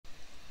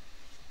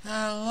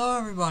Hello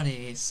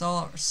everybody.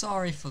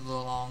 Sorry for the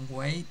long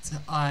wait.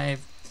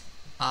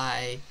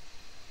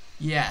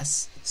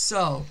 Yes.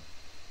 So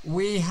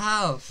we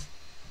have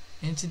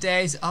in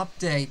today's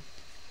update,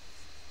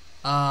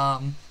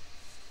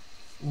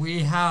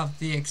 we have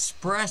the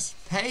Express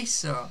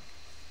Pacer.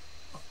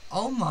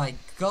 Oh my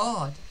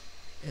God,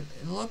 it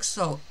looks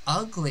so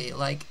ugly.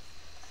 Like,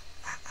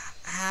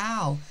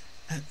 how?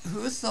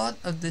 Who thought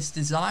of this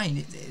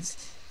design?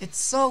 It's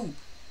so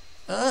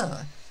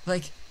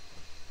like.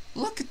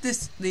 Look at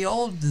this, the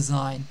old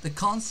design, the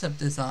concept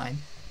design.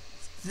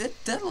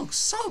 That looks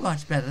so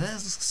much better. That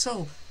looks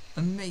so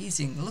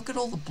amazing. Look at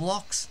all the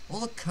blocks,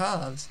 all the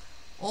curves,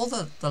 all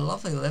the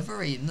lovely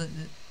livery.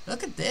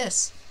 Look at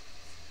this.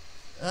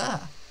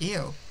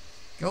 Ew.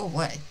 Go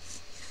away.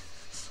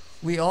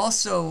 We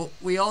also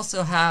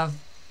have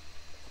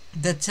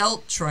the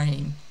tilt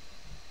train,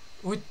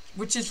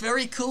 which is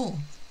very cool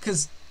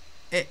because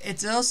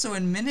it's also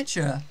in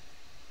miniature.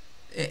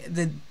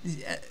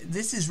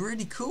 This is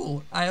really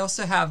cool. I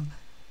also have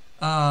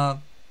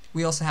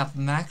we also have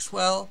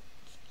Maxwell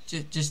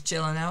just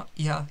chilling out.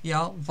 Yeah,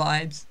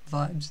 vibes.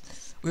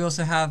 We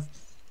also have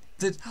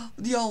the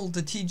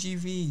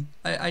TGV.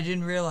 I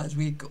didn't realize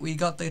we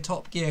got the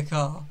Top Gear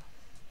car.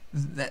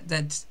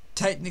 That's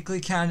technically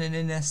canon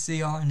in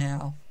SCR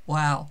now.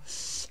 Wow.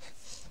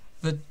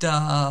 But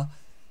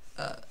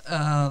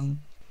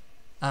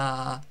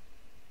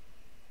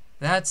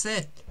that's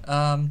it.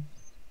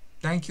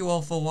 Thank you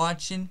all for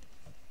watching.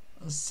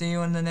 I'll see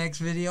you in the next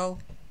video,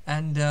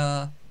 and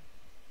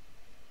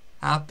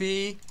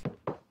happy